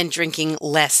and drinking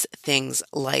less things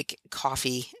like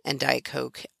coffee and Diet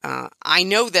Coke. I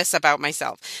know this about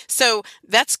myself. So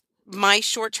that's my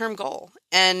short-term goal.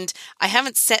 And I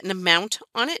haven't set an amount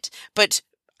on it, but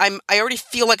I already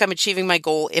feel like I'm achieving my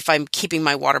goal if I'm keeping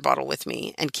my water bottle with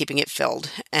me and keeping it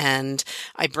filled. And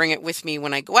I bring it with me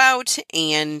when I go out,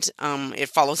 and it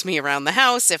follows me around the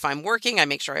house. If I'm working, I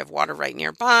make sure I have water right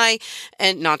nearby,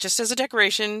 and not just as a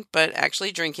decoration, but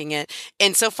actually drinking it.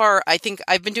 And so far, I think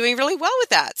I've been doing really well with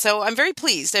that. So I'm very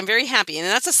pleased. I'm very happy. And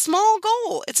that's a small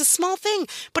goal. It's a small thing,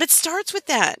 but it starts with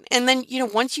that. And then,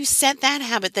 once you set that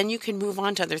habit, then you can move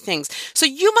on to other things. So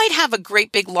you might have a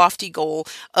great big lofty goal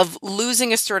of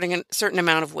losing a certain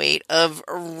amount of weight, of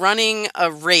running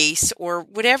a race, or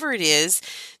whatever it is.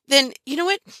 Then you know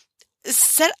what?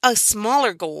 Set a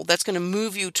smaller goal that's going to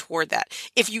move you toward that.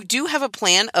 If you do have a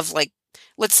plan of, like,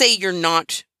 let's say you're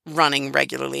not running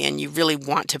regularly and you really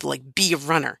want to be a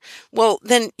runner. Well,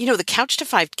 then, the Couch to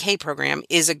 5K program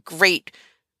is a great,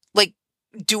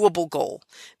 doable goal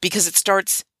because it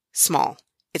starts small.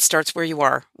 It starts where you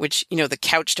are, which, the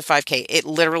Couch to 5K, it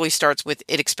literally starts with,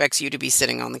 it expects you to be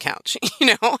sitting on the couch,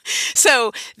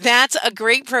 So that's a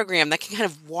great program that can kind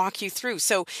of walk you through.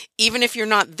 So even if you're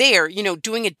not there,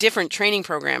 doing a different training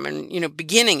program and,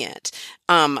 beginning it,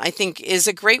 I think is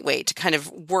a great way to kind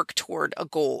of work toward a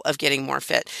goal of getting more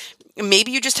fit.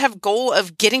 Maybe you just have a goal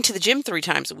of getting to the gym 3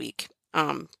 times a week.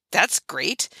 That's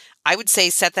great. I would say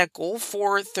set that goal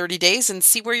for 30 days and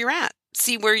see where you're at.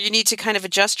 See where you need to kind of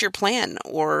adjust your plan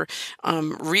or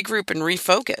regroup and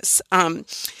refocus. And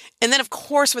then, of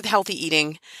course, with healthy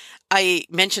eating, I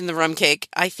mentioned the rum cake.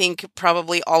 I think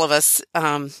probably all of us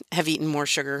have eaten more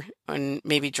sugar and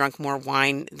maybe drunk more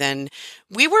wine than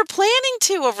we were planning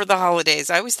to over the holidays.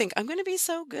 I always think I'm going to be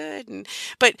so good.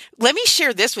 But let me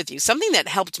share this with you. Something that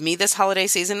helped me this holiday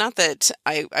season, not that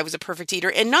I was a perfect eater,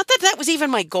 and not that that was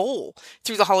even my goal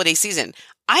through the holiday season.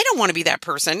 I don't want to be that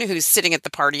person who's sitting at the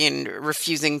party and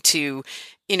refusing to,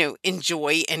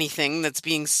 enjoy anything that's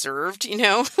being served,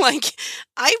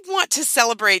 I want to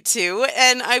celebrate too.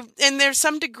 And there's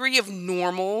some degree of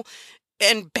normal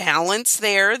and balance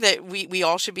there that we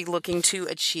all should be looking to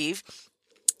achieve.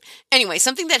 Anyway,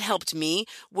 something that helped me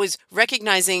was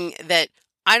recognizing that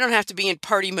I don't have to be in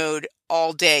party mode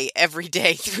all day, every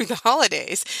day through the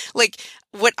holidays.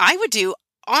 What I would do,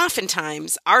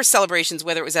 oftentimes our celebrations,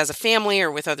 whether it was as a family or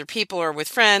with other people or with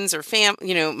friends or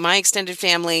my extended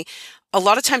family, a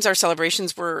lot of times our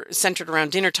celebrations were centered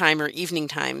around dinner time or evening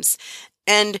times.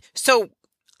 And so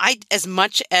I, as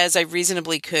much as I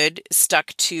reasonably could,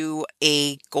 stuck to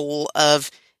a goal of,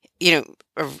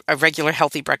 a regular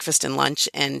healthy breakfast and lunch,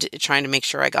 and trying to make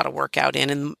sure I got a workout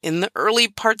in the early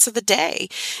parts of the day.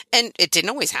 And it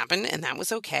didn't always happen, and that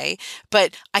was okay.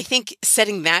 But I think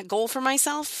setting that goal for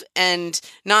myself and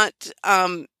not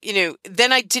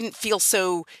then I didn't feel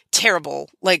so terrible.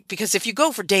 Like, because if you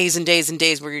go for days and days and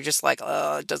days where you're just like,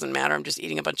 oh, it doesn't matter, I'm just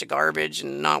eating a bunch of garbage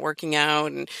and not working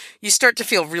out, and you start to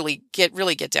feel really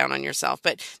get down on yourself.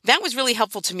 But that was really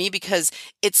helpful to me because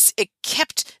it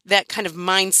kept that kind of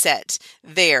mindset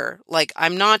there. Like,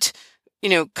 I'm not,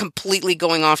 completely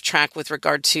going off track with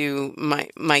regard to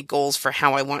my goals for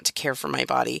how I want to care for my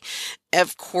body.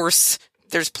 Of course,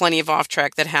 there's plenty of off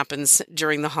track that happens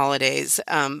during the holidays.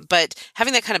 But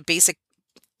having that kind of basic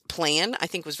plan, I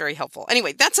think, was very helpful.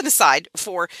 Anyway, that's an aside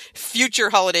for future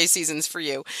holiday seasons for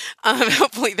you.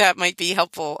 Hopefully that might be a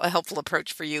helpful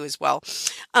approach for you as well.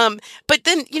 But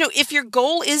then, if your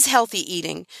goal is healthy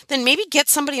eating, then maybe get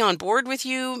somebody on board with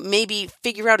you, maybe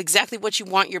figure out exactly what you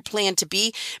want your plan to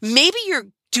be. Maybe your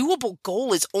doable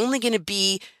goal is only going to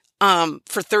be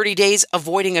for 30 days,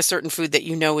 avoiding a certain food that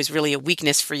is really a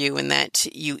weakness for you and that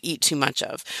you eat too much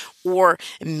of. Or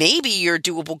maybe your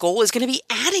doable goal is going to be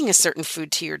adding a certain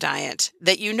food to your diet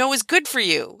that is good for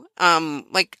you,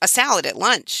 like a salad at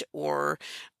lunch or,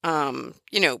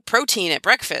 protein at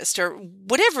breakfast or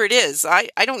whatever it is. I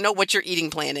don't know what your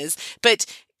eating plan is, but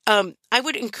I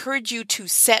would encourage you to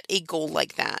set a goal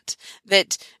like that,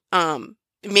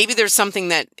 maybe there's something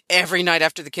that every night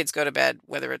after the kids go to bed,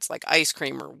 whether it's like ice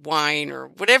cream or wine or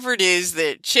whatever it is,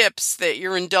 that chips that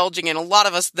you're indulging in. A lot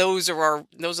of us, those are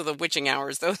the witching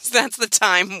hours. That's the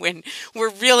time when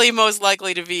we're really most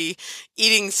likely to be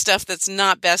eating stuff that's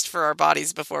not best for our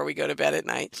bodies before we go to bed at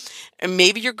night. And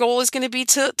maybe your goal is going to be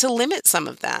to limit some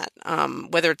of that,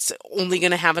 whether it's only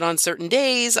going to have it on certain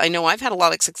days. I know I've had a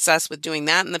lot of success with doing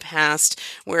that in the past,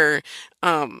 where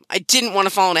I didn't want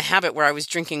to fall in a habit where I was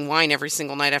drinking wine every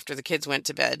single night after the kids went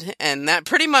to bed. And that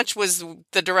pretty much was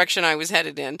the direction I was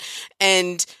headed in.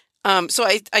 And so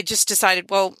I just decided,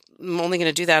 well, I'm only going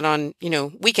to do that on,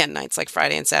 weekend nights, like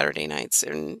Friday and Saturday nights.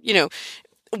 And,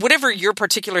 whatever your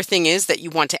particular thing is that you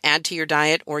want to add to your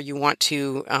diet or you want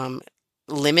to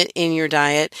limit in your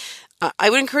diet, I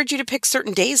would encourage you to pick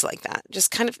certain days like that.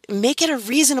 Just kind of make it a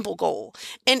reasonable goal.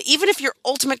 And even if your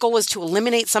ultimate goal is to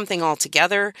eliminate something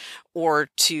altogether or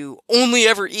to only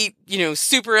ever eat,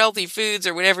 super healthy foods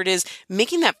or whatever it is,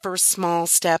 making that first small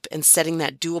step and setting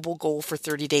that doable goal for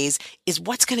 30 days is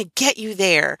what's going to get you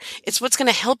there. It's what's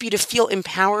going to help you to feel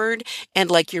empowered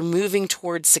and like you're moving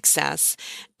towards success.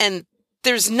 And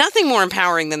there's nothing more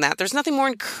empowering than that. There's nothing more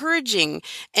encouraging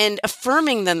and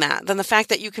affirming than that, than the fact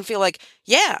that you can feel like,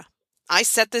 yeah, I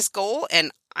set this goal and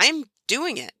I'm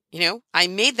doing it. I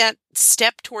made that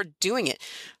step toward doing it.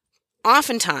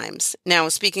 Oftentimes, now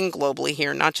speaking globally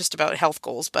here, not just about health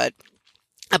goals, but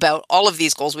about all of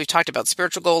these goals, we've talked about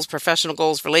spiritual goals, professional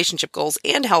goals, relationship goals,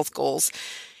 and health goals.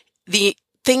 The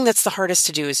thing that's the hardest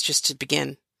to do is just to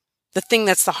begin. The thing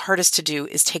that's the hardest to do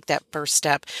is take that first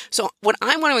step. So what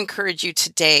I want to encourage you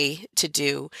today to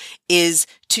do is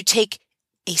to take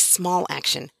a small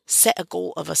action, set a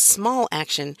goal of a small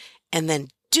action, and then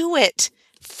do it.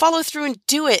 Follow through and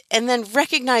do it. And then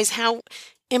recognize how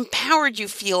empowered you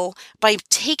feel by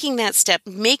taking that step,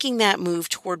 making that move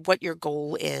toward what your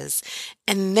goal is.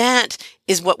 And that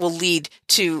is what will lead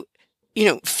to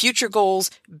future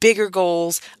goals, bigger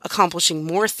goals, accomplishing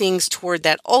more things toward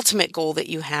that ultimate goal that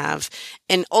you have.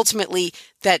 And ultimately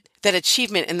that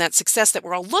achievement and that success that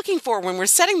we're all looking for when we're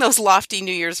setting those lofty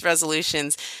New Year's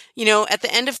resolutions, at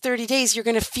the end of 30 days, you're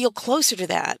going to feel closer to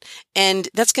that. And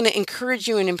that's going to encourage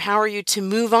you and empower you to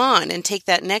move on and take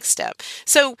that next step.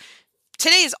 So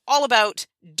today is all about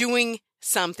doing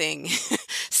something,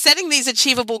 setting these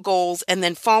achievable goals and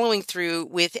then following through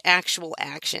with actual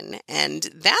action. And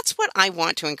that's what I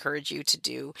want to encourage you to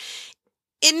do.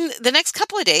 In the next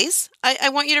couple of days, I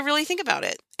want you to really think about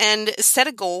it and set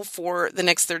a goal for the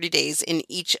next 30 days in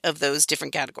each of those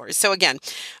different categories. So again,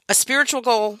 a spiritual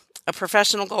goal, a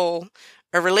professional goal,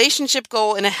 a relationship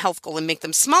goal, and a health goal, and make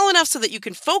them small enough so that you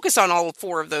can focus on all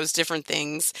four of those different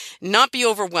things, not be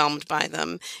overwhelmed by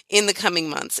them in the coming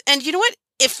months. And you know what?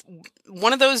 If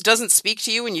one of those doesn't speak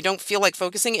to you and you don't feel like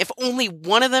focusing, if only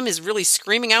one of them is really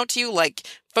screaming out to you, like,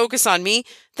 focus on me,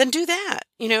 then do that.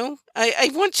 I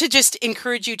want to just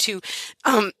encourage you to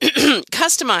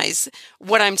customize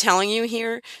what I'm telling you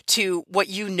here to what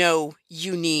you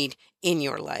need in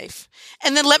your life.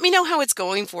 And then let me know how it's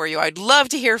going for you. I'd love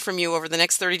to hear from you over the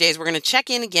next 30 days. We're going to check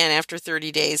in again after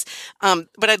 30 days.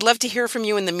 But I'd love to hear from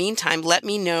you in the meantime. Let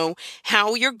me know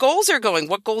how your goals are going,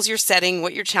 what goals you're setting,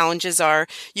 what your challenges are.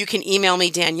 You can email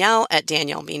me,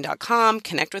 Danielle@daniellebean.com.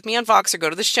 Connect with me on Vox or go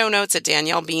to the show notes at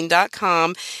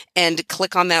daniellebean.com and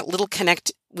click on that little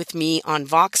connect with me on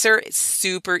Voxer. It's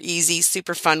super easy,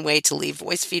 super fun way to leave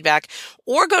voice feedback.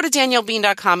 Or go to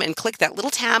daniellebean.com and click that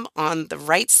little tab on the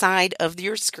right side of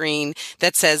your screen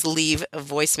that says leave a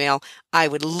voicemail. I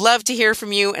would love to hear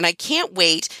from you, and I can't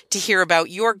wait to hear about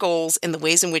your goals and the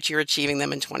ways in which you're achieving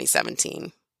them in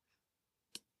 2017.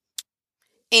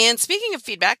 And speaking of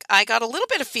feedback, I got a little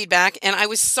bit of feedback, and I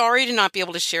was sorry to not be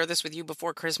able to share this with you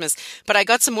before Christmas, but I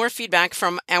got some more feedback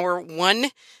from our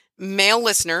one male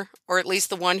listener, or at least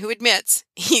the one who admits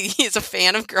he is a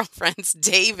fan of Girlfriends.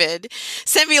 David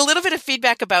sent me a little bit of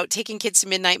feedback about taking kids to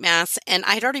midnight mass, and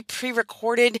I had already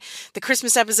pre-recorded the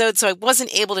Christmas episode, so I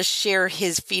wasn't able to share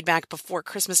his feedback before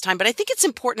Christmas time, but I think it's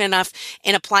important enough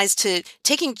and applies to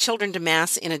taking children to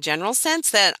mass in a general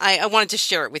sense that I wanted to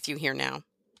share it with you here now.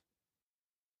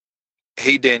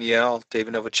 Hey, Danielle,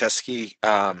 David Nowaczewski.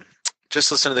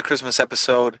 Just listen to the Christmas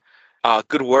episode.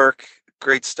 Good work,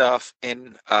 great stuff.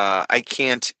 And I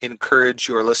can't encourage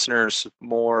your listeners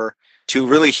more to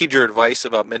really heed your advice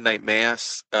about midnight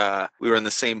mass. We were in the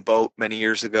same boat many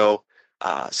years ago.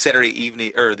 Saturday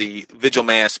evening, or the vigil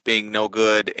mass being no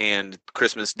good, and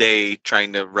Christmas Day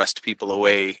trying to wrest people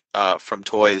away from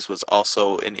toys was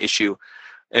also an issue,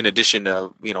 in addition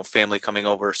to family coming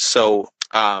over. So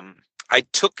I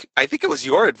think it was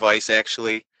your advice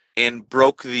actually, and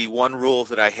broke the one rule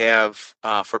that I have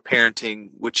for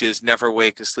parenting, which is never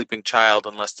wake a sleeping child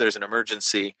unless there's an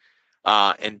emergency,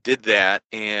 and did that.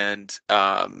 And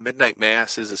midnight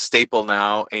mass is a staple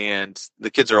now, and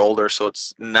the kids are older, so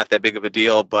it's not that big of a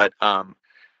deal. But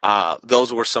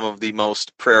those were some of the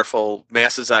most prayerful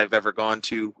masses I've ever gone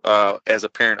to as a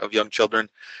parent of young children.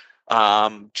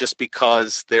 Just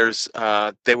because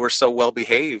they were so well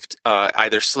behaved,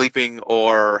 either sleeping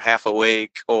or half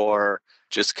awake, or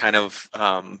just kind of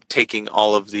taking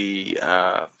all of the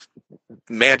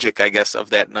magic, I guess, of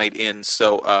that night in.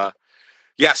 So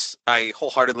yes, I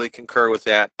wholeheartedly concur with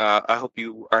that. I hope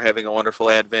you are having a wonderful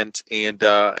Advent, and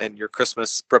your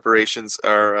Christmas preparations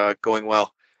are going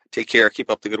well. Take care. Keep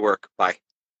up the good work. Bye.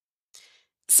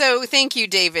 So thank you,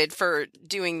 David, for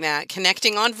doing that.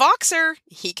 Connecting on Voxer.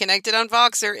 He connected on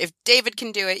Voxer. If David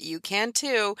can do it, you can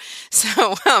too.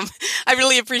 So I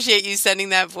really appreciate you sending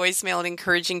that voicemail and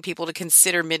encouraging people to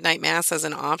consider midnight mass as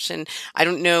an option. I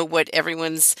don't know what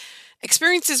everyone's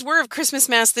experiences were of Christmas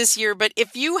mass this year, but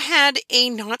if you had a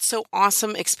not so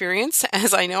awesome experience,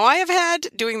 as I know I have had,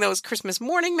 doing those Christmas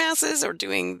morning masses or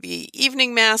doing the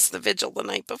evening mass, the vigil the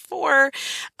night before,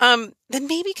 then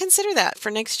maybe consider that for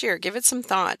next year. Give it some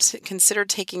thought. Consider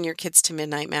taking your kids to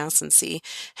midnight mass and see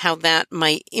how that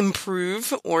might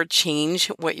improve or change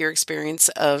what your experience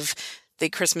of the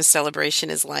Christmas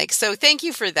celebration is like. So thank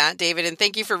you for that, David, and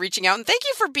thank you for reaching out, and thank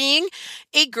you for being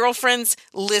a Girlfriends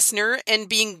listener and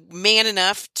being man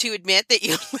enough to admit that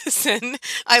you listen.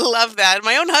 I love that.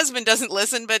 My own husband doesn't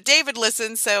listen, but David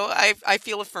listens, so I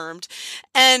feel affirmed.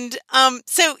 And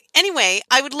so anyway,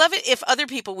 I would love it if other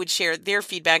people would share their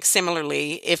feedback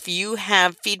similarly. If you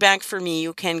have feedback for me,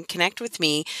 you can connect with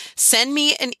me. Send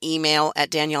me an email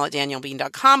at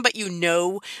danielle@daniellebean.com, but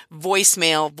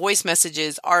voice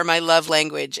messages are my love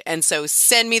language. And so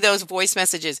send me those voice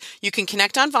messages. You can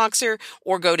connect on Voxer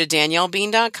or go to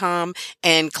daniellebean.com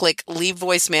and click leave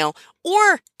voicemail,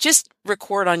 or just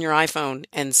record on your iPhone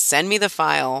and send me the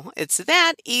file. It's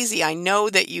that easy. I know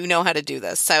that you know how to do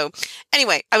this. So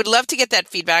anyway, I would love to get that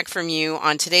feedback from you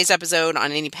on today's episode,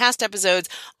 on any past episodes,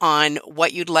 on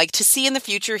what you'd like to see in the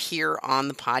future here on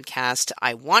the podcast.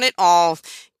 I want it all.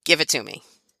 Give it to me.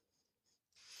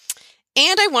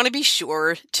 And I want to be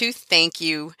sure to thank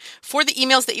you for the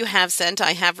emails that you have sent.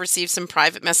 I have received some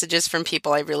private messages from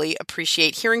people. I really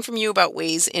appreciate hearing from you about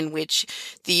ways in which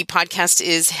the podcast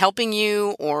is helping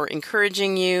you or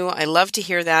encouraging you. I love to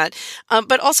hear that.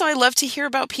 But also I love to hear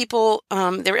about people,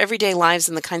 their everyday lives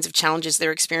and the kinds of challenges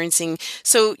they're experiencing.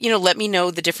 So, let me know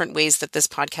the different ways that this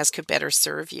podcast could better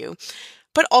serve you.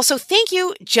 But also, thank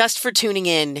you just for tuning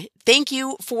in. Thank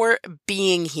you for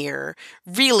being here.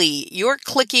 Really, your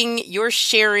clicking, your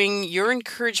sharing, your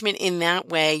encouragement in that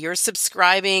way, your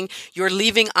subscribing, your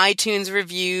leaving iTunes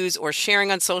reviews or sharing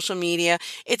on social media,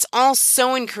 it's all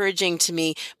so encouraging to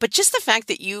me. But just the fact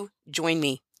that you join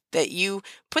me, that you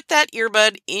put that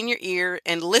earbud in your ear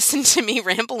and listen to me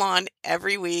ramble on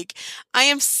every week, I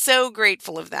am so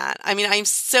grateful of that. I mean, I'm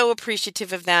so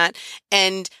appreciative of that.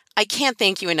 And I can't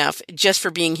thank you enough just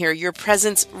for being here. Your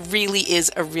presence really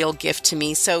is a real gift to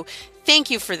me. So thank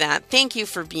you for that. Thank you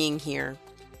for being here.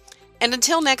 And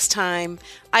until next time,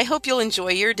 I hope you'll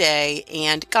enjoy your day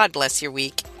and God bless your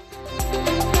week.